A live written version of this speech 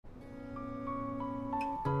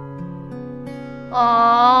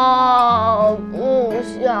啊，不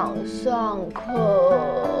想上课。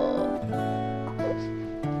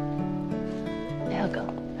哎，二哥，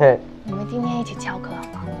嘿，我们今天一起翘课好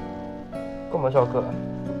不好？干嘛翘课？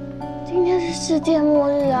今天是世界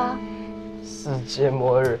末日啊！世界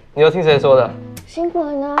末日？你又听谁说的？新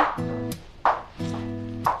闻啊！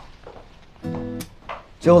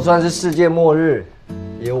就算是世界末日，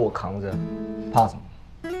也有我扛着，怕什么？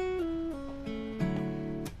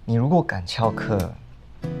你如果敢翘课，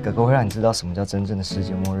哥哥会让你知道什么叫真正的世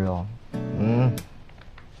界末日哦。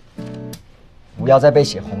不要再被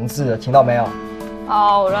写红字了，听到没有？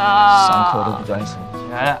好啦。上课都不专心。起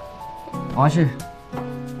来了，赶快去。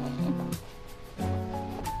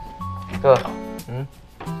哥，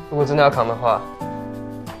如果真的要扛的话，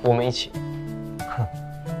我们一起。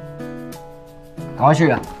赶快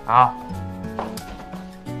去啊！好，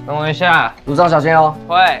等我一下。路上小心哦。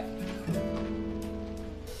会。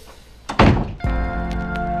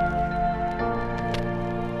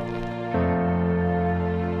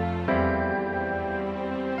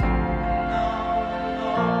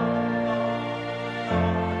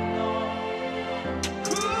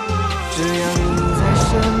只要你在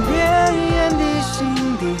身边，眼底心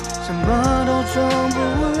底什么都装不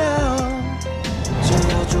了。只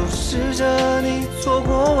要注视着你，错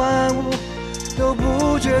过万物都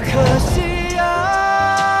不觉可惜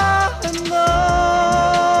啊。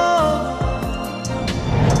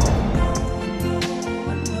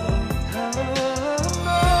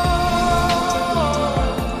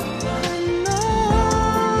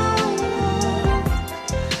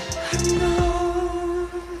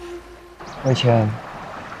魏谦，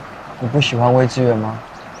你不喜欢魏志远吗？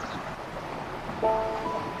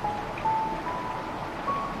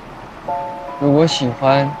如果喜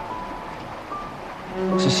欢，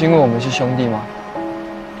只是因为我们是兄弟吗？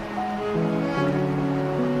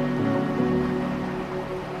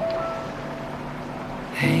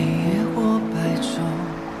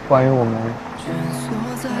关于我们，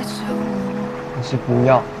你是不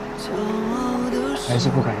要，还是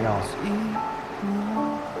不敢要？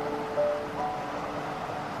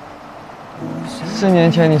 4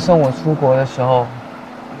年前你送我出国的时候，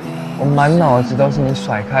我满脑子都是你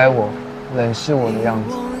甩开我、冷视我的样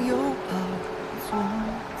子，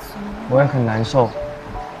我也很难受，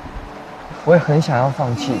我也很想要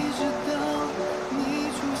放弃，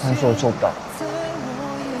但是我做不到，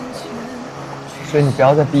所以你不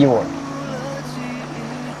要再逼我了。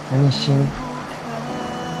人的心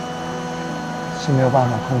是没有办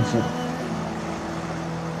法控制的。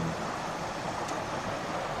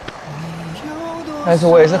 但是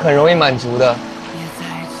我也是很容易满足的。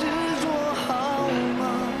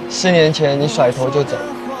4年前你甩头就走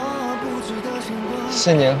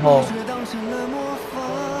，4年后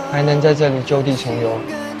还能在这里就地重游，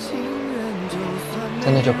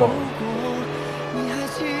真的就够了。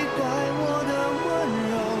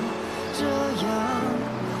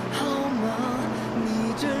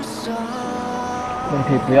你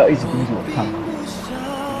可以不要一直盯着我看吗？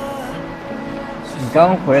你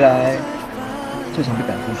刚回来。 就想被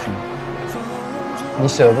赶出去，你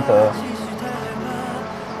舍不得，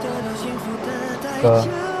哥，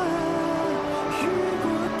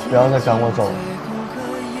不要再赶我走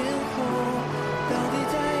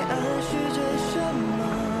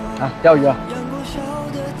了。啊，钓鱼啊！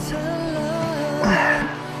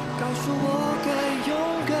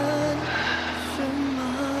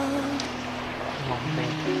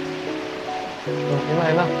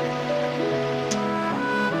来吧。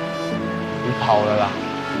 跑了啦！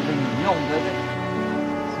你用的这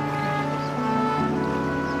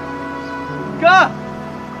哥，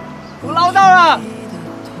我捞到了！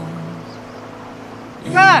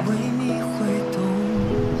你看，等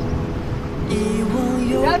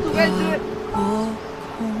下煮给你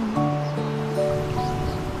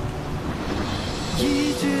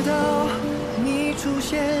吃。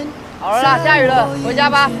好了啦，下雨了，回家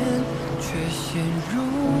吧。衣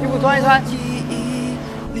服穿一穿。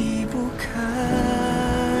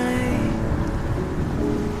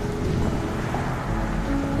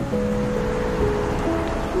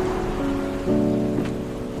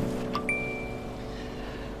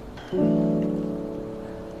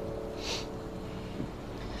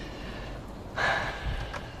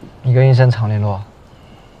 你跟医生常联络？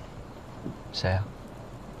谁啊？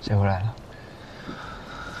谁回来了？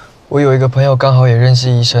我有一个朋友刚好也认识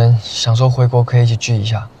医生，想说回国可以一起聚一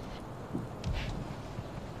下。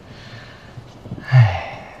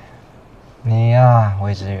唉，你呀，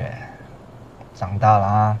魏志远，长大了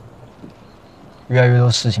啊，越来越多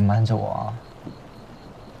事情瞒着我啊，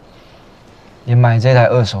连买这台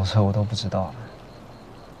2手车我都不知道。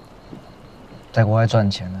在国外赚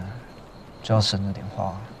钱呢，就要省着点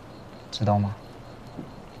花，知道吗？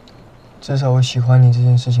至少我喜欢你这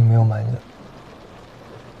件事情没有瞒着。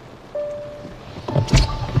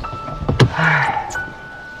唉，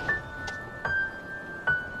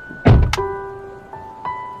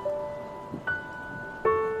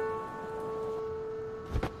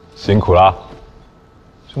辛苦啦，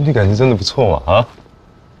兄弟感情真的不错嘛啊！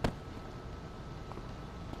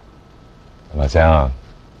老姜啊，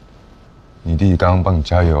你弟刚刚帮你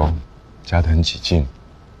加油，加得很起劲。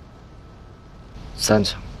赞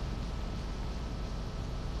成。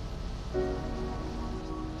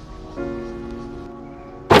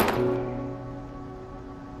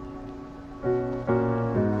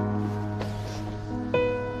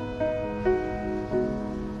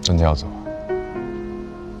真的要走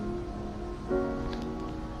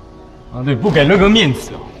啊？对，不给乐哥面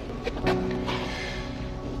子哦。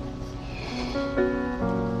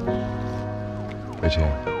伟杰，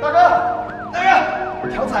大哥，那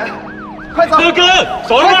个调彩，快走！乐哥，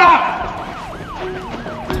走了吧！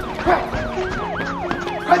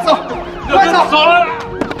快走！乐哥，走了。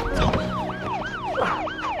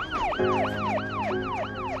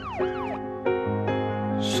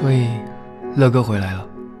所以，乐哥回来了。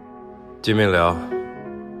见面聊。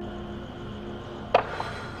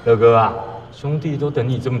乐哥啊，兄弟都等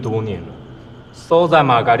你这么多年了，所在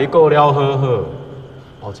嘛，甲你顾了好好，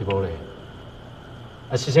抱一步嘞。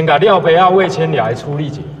啊，是先甲廖伯啊、魏千俩来处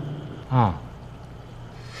理者。啊。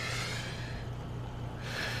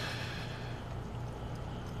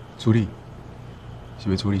处理，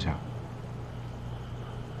是要处理啥？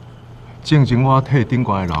正经我替顶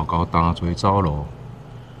悬的老高担罪走路，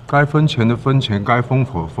该分钱的分钱，该封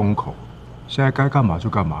口的封口，现在该干嘛就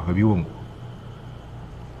干嘛，何必问我？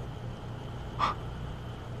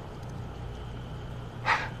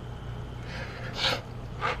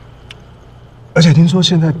而且听说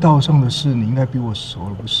现在道上的事，你应该比我熟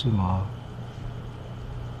了，不是吗？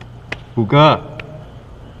虎哥，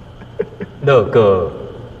乐哥，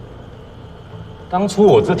当初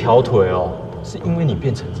我这条腿哦，是因为你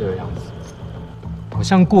变成这个样子，我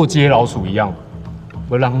像过街老鼠一样，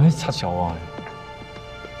我狼会插小啊。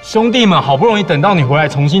兄弟们好不容易等到你回来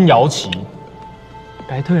重新摇旗，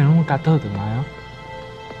该退人我该退的来啊！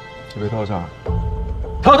这边套上，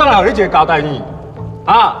套上来有你一个交代呢？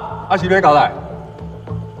啊，还是你要交代？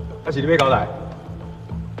还是你要交代？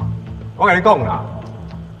我跟你讲啦，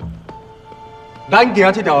咱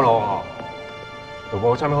行这条路吼，就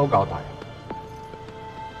无啥物好交代。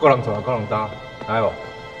个人做，个人担，来无？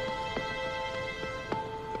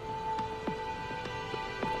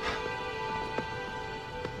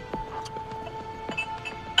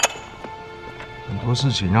很多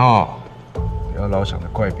事情哦，不要老想着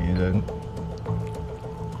怪别人，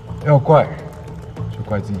要怪就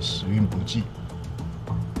怪自己时运不济，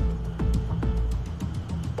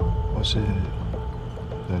或是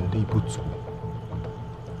能力不足。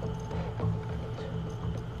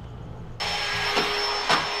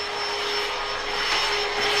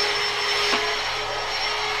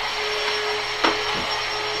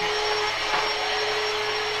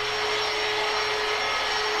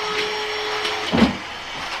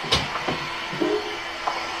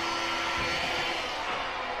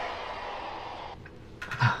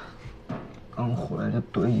刚回来就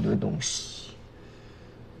堆一堆东西。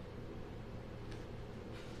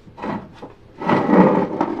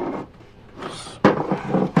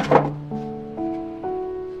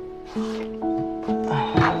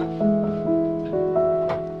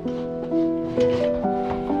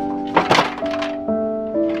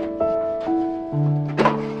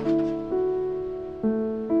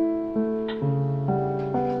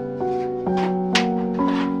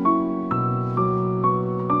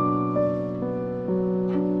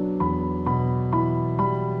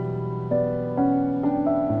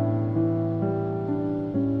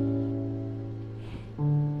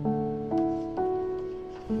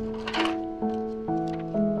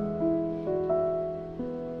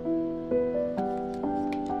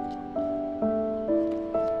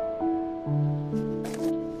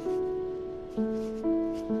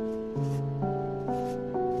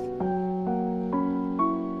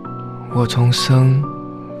我从生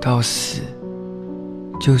到死，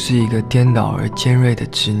就是一个颠倒而尖锐的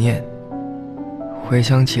执念。回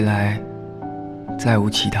想起来，再无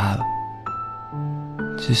其他了。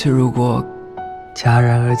只是如果戛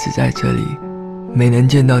然而止在这里，没能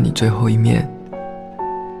见到你最后一面，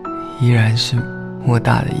依然是莫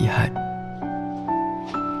大的遗憾。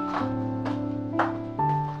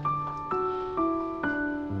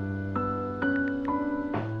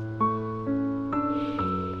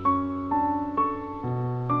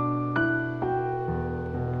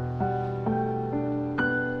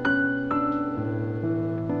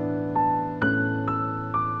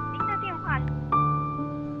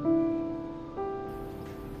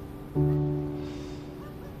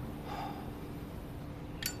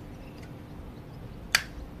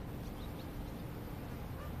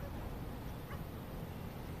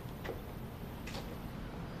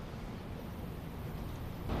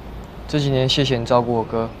这几年谢谢你照顾我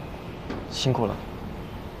哥，辛苦了。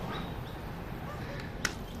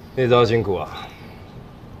你也知道辛苦啊。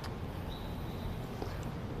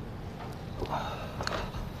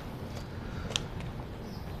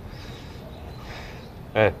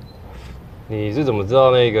哎，你是怎么知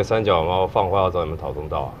道那个三脚猫放话要找你们讨公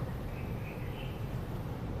道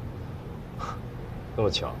啊？这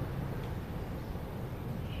么巧，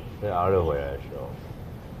在阿乐回来的时候。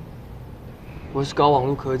我是搞网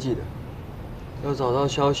络科技的，要找到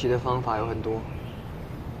消息的方法有很多。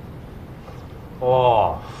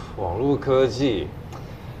哇，网络科技，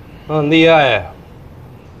很厉害，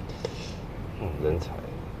人才。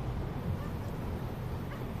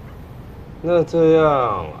那这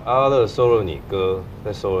样，阿乐收了你哥，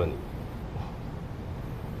再收了你，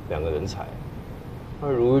两个人才，那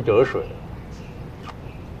如鱼得水。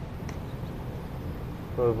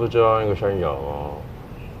我也不知道那个山脚猫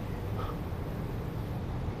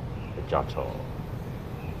家丑。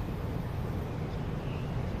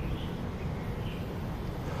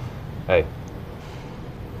哎，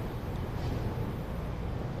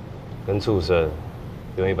跟畜生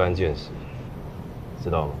不用一般见识，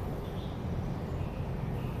知道吗？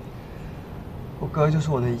我哥就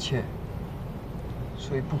是我的一切，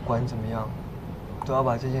所以不管怎么样，都要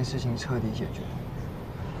把这件事情彻底解决。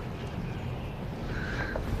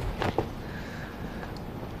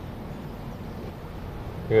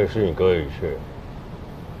因为是你哥的一切，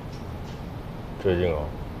确定哦？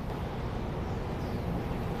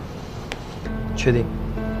确定。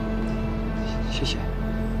谢谢。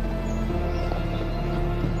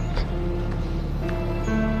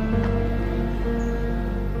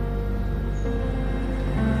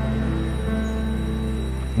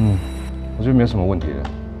我觉得没有什么问题的，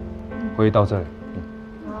会议到这里。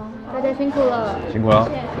好，大家辛苦了。辛苦了。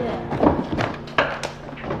谢谢。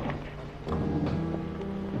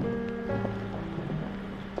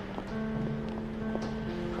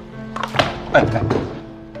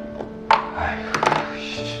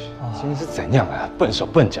今天是怎样啊？笨手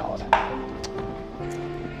笨脚的。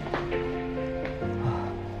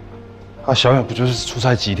小远不就是出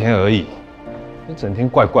差几天而已，一整天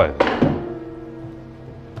怪怪的。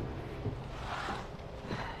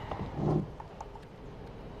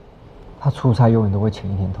他出差永远都会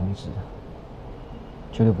前一天通知的，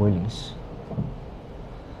绝对不会临时。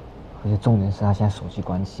而且重点是他现在手机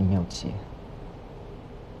关机没有接。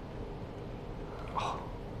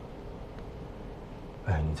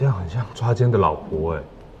哎，你这样很像抓奸的老婆哎。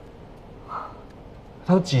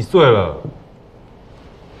他都几岁了？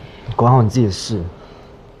你管好你自己的事，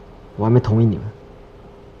我还没同意你们。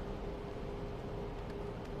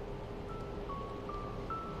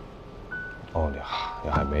哦，你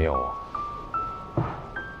还没有哦。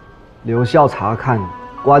留校察看，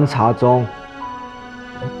观察中。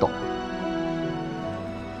我懂。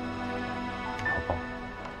好吧。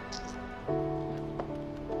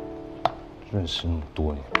认识那么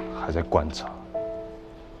多年，还在观察。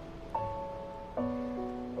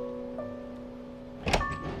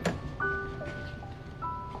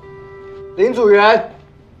林组员，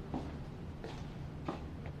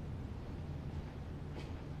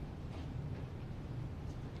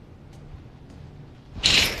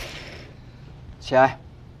起来，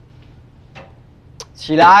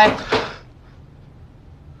起来！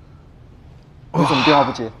为什么电话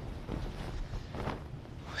不接？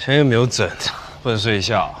现在又没有枕，不能睡一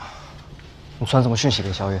下。你传什么讯息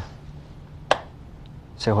给小月？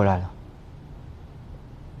谁回来了？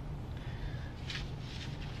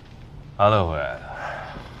阿乐回来了。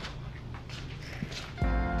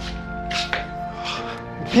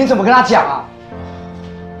你凭什么跟他讲啊？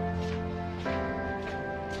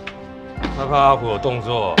他怕阿虎有动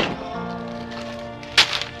作。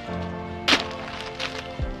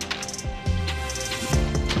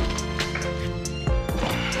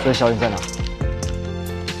所以小云在哪？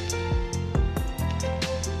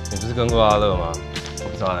你不是跟过阿乐吗？我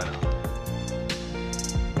不知道他在哪。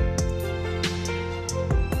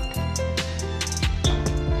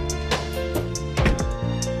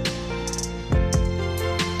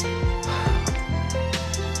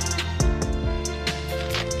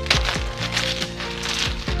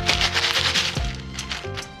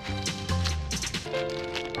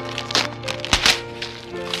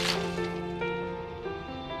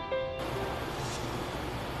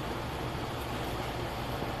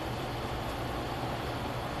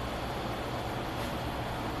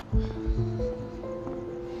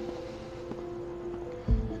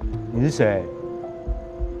你是谁？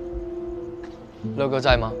乐哥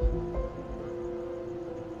在吗？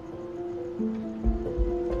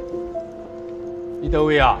你到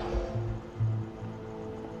位啊？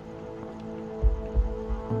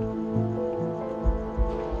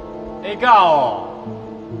没告哦。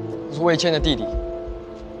我是魏谦的弟弟。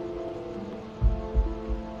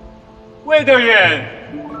魏德远，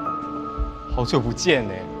好久不见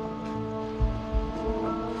呢。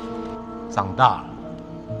长大了，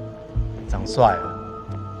长帅了。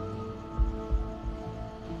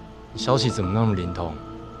消息怎么那么灵通？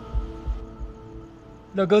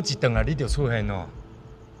乐哥一等来你就出现哦。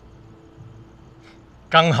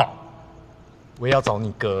刚好，我也要找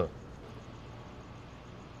你哥。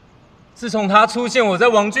自从他出现，我在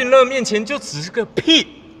王俊乐面前就只是个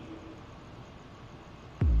屁。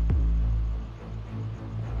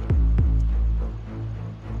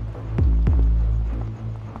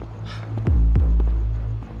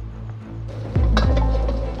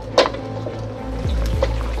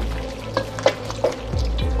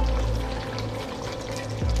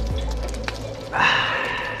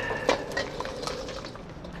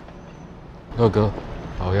乐哥，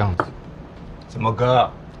老样子。什么哥？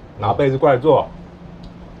拿被子过来坐。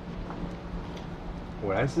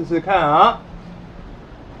我来试试看啊。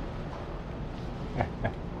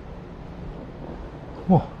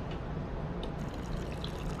哇！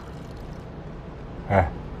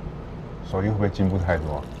手艺会不会进步太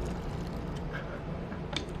多？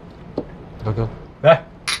乐哥，来，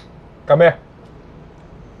干杯！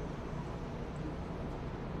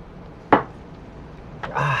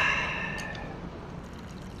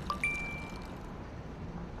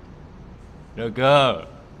乐哥，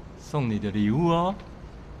送你的礼物哦。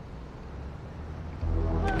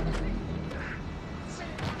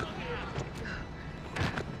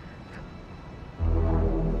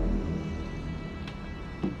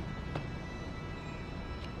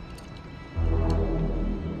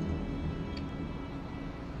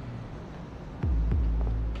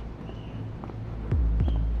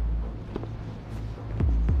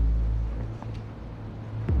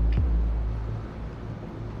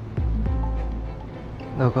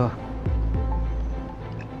乐哥，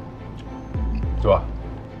坐。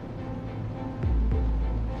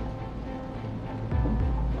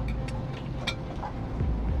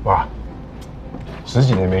哇，10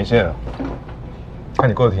几年没见了，看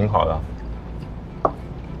你过得挺好的。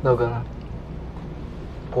乐哥呢？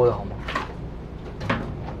过得好吗？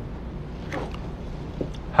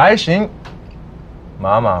还行，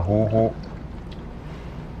马马虎虎。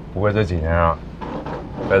不过这几年啊，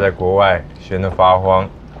待在国外闲得发慌，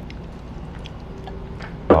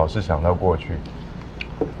老是想到过去，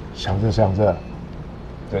想着想着，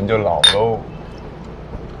人就老喽。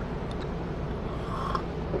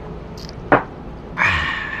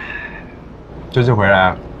这次回来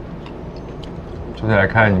啊，就是来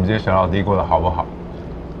看你们这些小老弟过得好不好。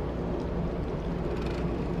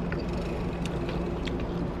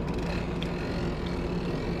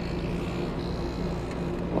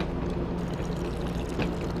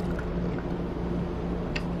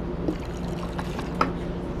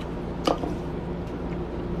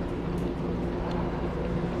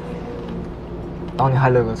当年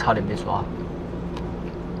害乐哥差点被抓，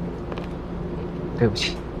对不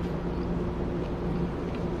起。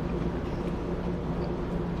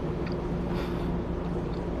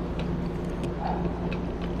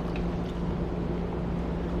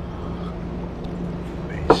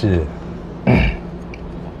没事，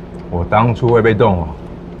我当初会被动哦，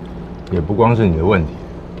也不光是你的问题。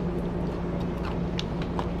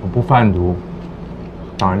我不贩毒，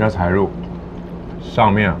挡人家财路，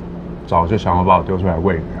上面早就想要把我丢出来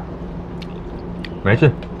喂人了。没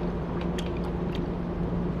事。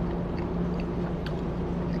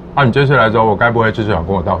你这次来找我，该不会只是想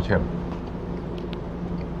跟我道歉吧？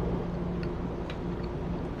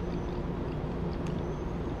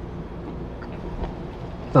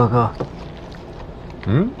乐哥，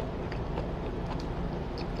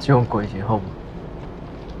这种鬼节后吗？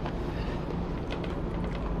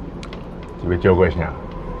是不是救过谁啊？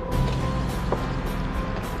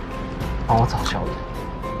帮我找小姐。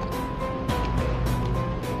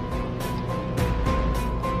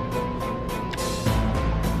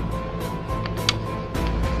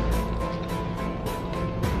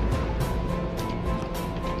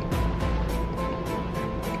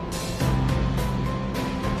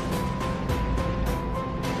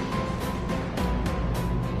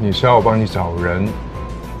你是要我帮你找人，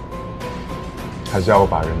还是要我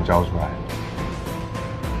把人交出来？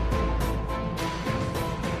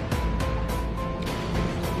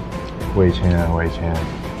魏谦啊，魏谦，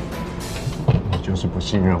你就是不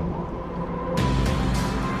信任我。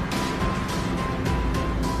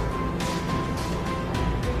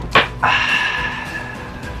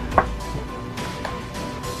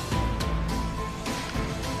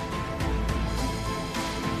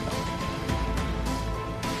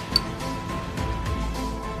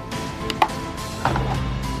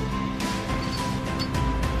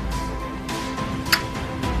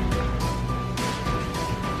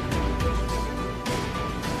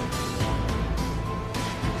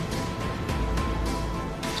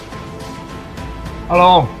阿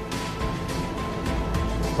龙，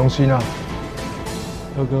东西呢？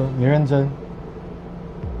二哥，你认真。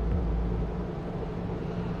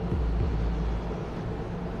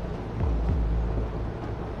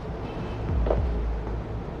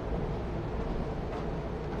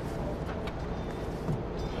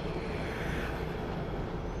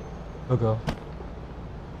二哥，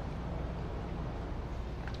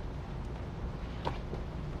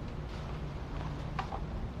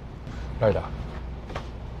来的。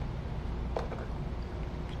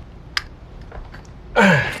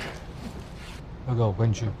二哥，我跟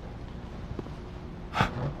你去。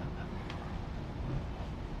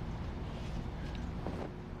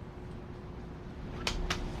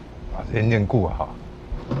把这些念顾好。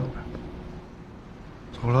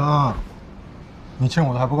走了，你欠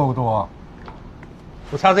我的还不够多啊！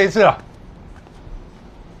我差这一次了。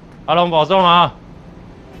阿龙保重啊！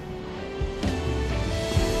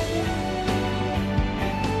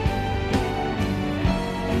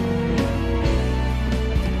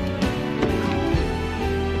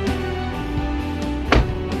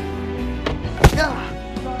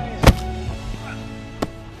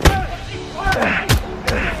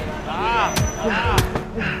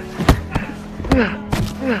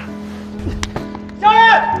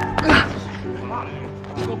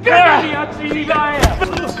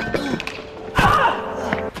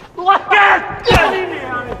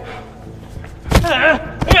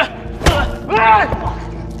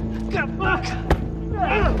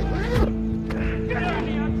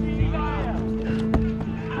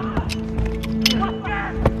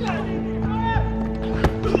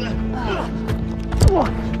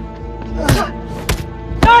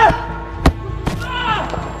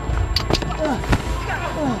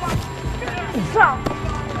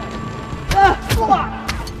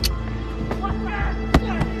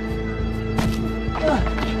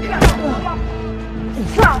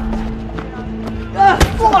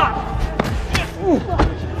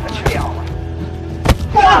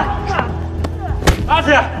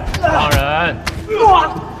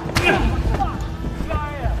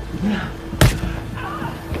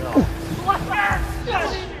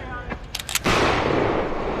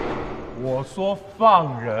我说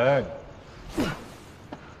放人。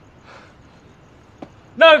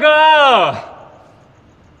那个，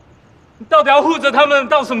你到底要护着他们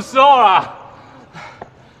到什么时候啊？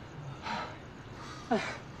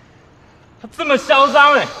他这么嚣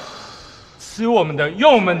张哎，吃我们的，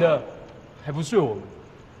用我们的，还不睡我们？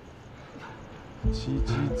叽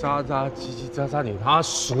叽喳喳，叽叽喳喳，你他妈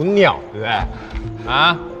属鸟对不对？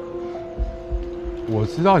啊？我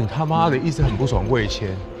知道你他妈的一直很不爽魏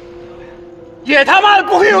谦，也他妈的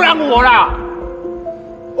不会让我啦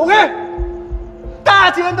 ！OK， 大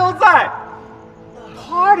家都在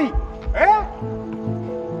 ，Party， 哎，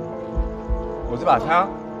我这把枪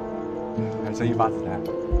还剩1发子弹，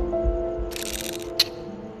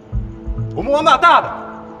我们玩把大的，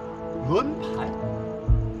轮盘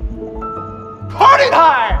 ，Party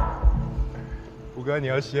time！ 五哥你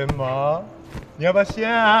要先吗？你要不要先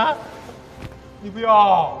啊？你不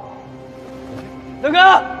要。大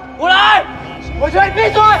哥，我来！我劝你闭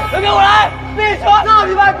嘴！大哥，我来！闭嘴！操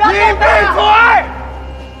你妈！你闭嘴！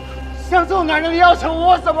像这种男人的要求，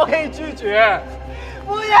我怎么可以拒绝？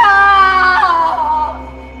不要！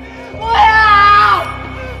不要！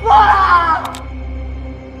不要！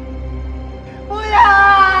不要！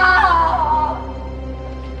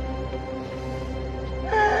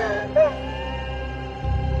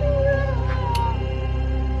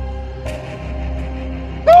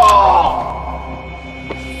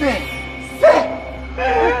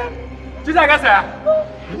接下来干谁啊？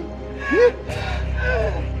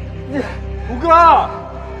五哥，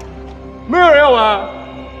没有人要玩，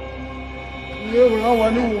没有人要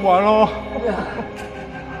玩就我玩喽。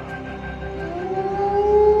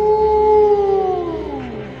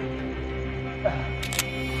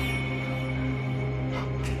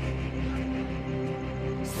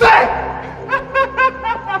谁？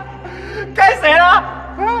该谁了？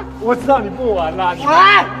我知道你不玩了，我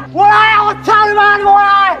来，我来啊！我操你妈！我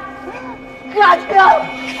来！干掉！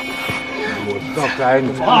我知道该你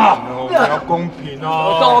哦，我要公平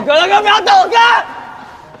哦。走哥，大哥不要走哥！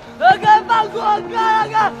大哥放过我哥，大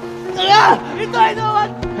哥！大哥，你对着我！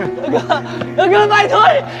大哥，拜托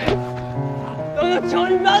你！大哥，求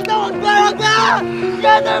你不要动我哥，大哥！哥，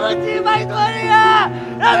对不起，拜托你啊！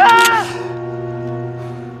大哥！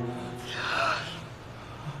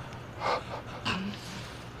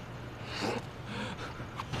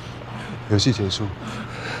游戏结束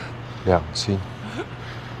，2清，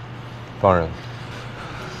放人。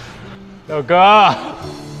大哥，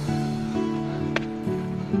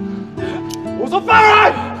我说放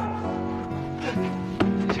人！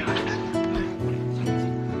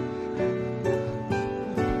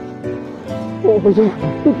我不是，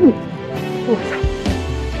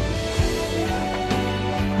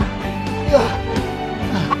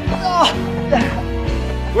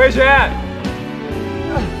魏璇，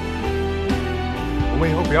我们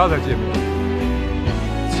以后不要再见面了。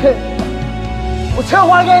我钱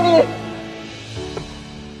还给你。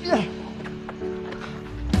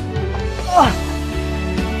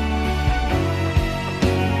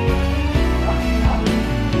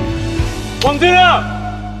王金乐，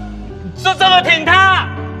你就这么挺他？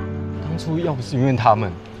当初要不是因为他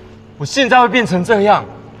们，我现在会变成这样。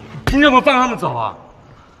凭什么放他们走啊？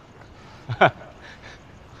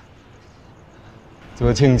这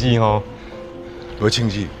么庆忌哦？多庆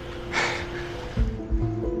忌！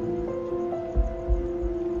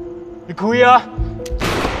你可以啊！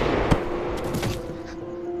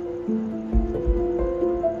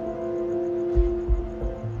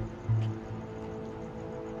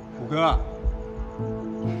虎哥啊，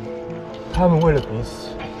他们为了彼此，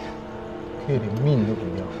可以连命都不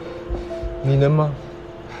要，你能吗？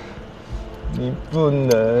你不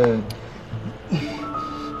能。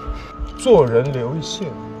做人留一线，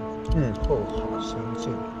日后好相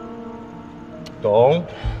见。懂？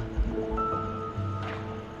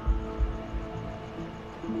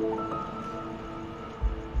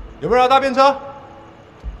有没有要搭便车？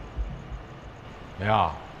没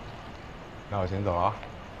有。那我先走了。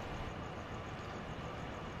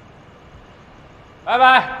拜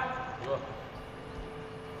拜。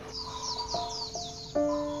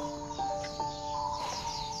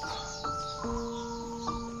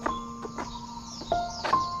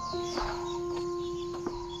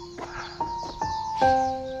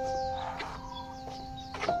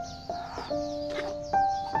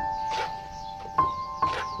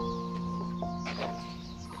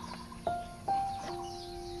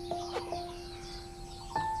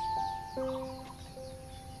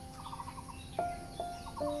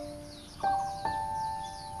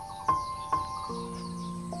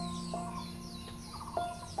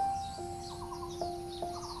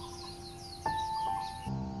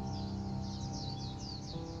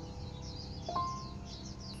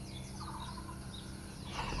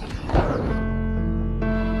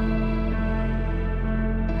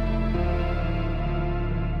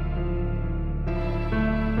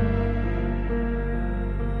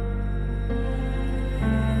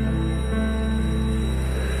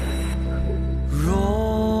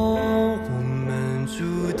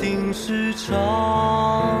是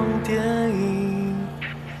场电影，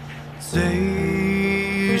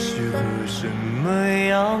最适合什么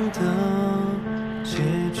样的结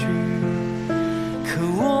局？可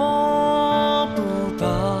我不把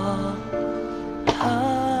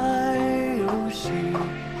爱游戏，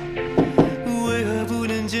为何不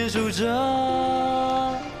能接受这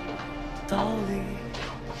道理？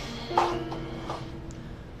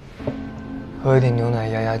喝一点牛奶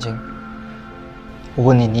压压惊。我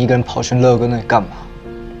问你，你一个人跑去乐哥那里干嘛？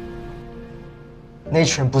那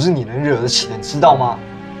群人不是你能惹得起的，你知道吗？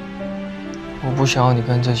我不想要你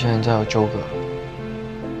跟这些人再有纠葛。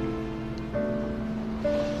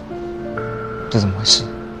这怎么回事？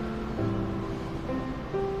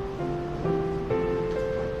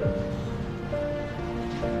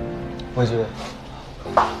魏志，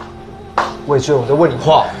魏志，我在问你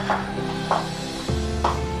话。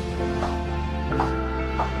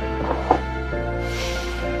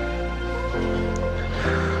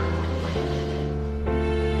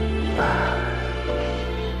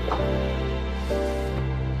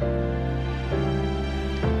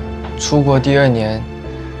出国第2年，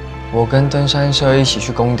我跟登山社一起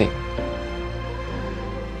去攻顶，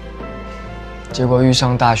结果遇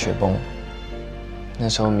上大雪崩，那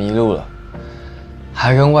时候迷路了，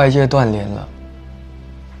还跟外界断联了。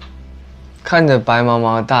看着白茫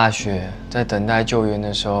茫的大雪，在等待救援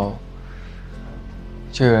的时候，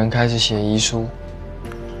就有人开始写遗书。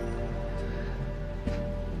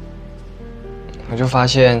我就发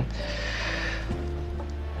现，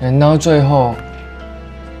人到最后，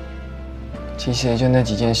其实也就那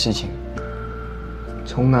几件事情：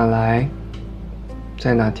从哪来，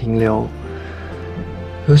在哪停留，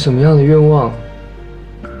有什么样的愿望，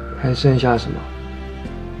还剩下什么。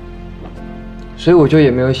所以我就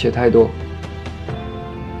也没有写太多，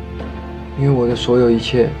因为我的所有一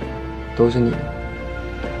切都是你的，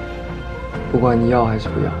不管你要还是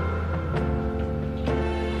不要。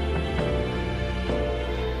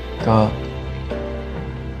哥，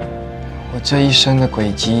我这一生的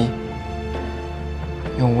轨迹，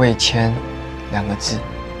用魏谦2个字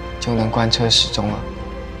就能贯彻始终了。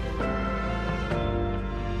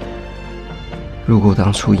如果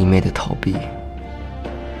当初一昧的逃避，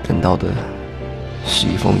等到的是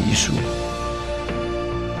一封遗书，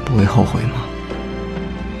不会后悔吗？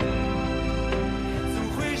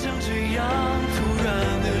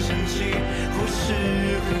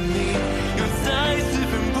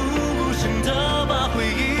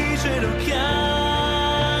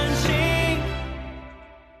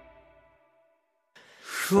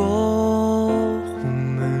若我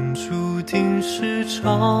们注定是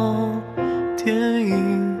场电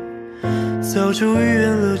影，早就预言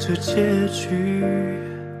了这结局，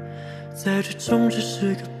在最终只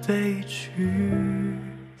是个悲剧。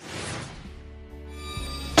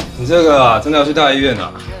你这个啊，真的要去大医院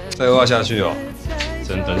啊！再画下去哦，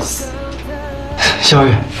真等死。小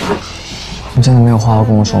雨，你真的没有话要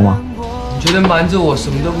跟我说吗？你觉得瞒着我什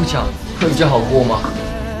么都不讲，会比较好过吗？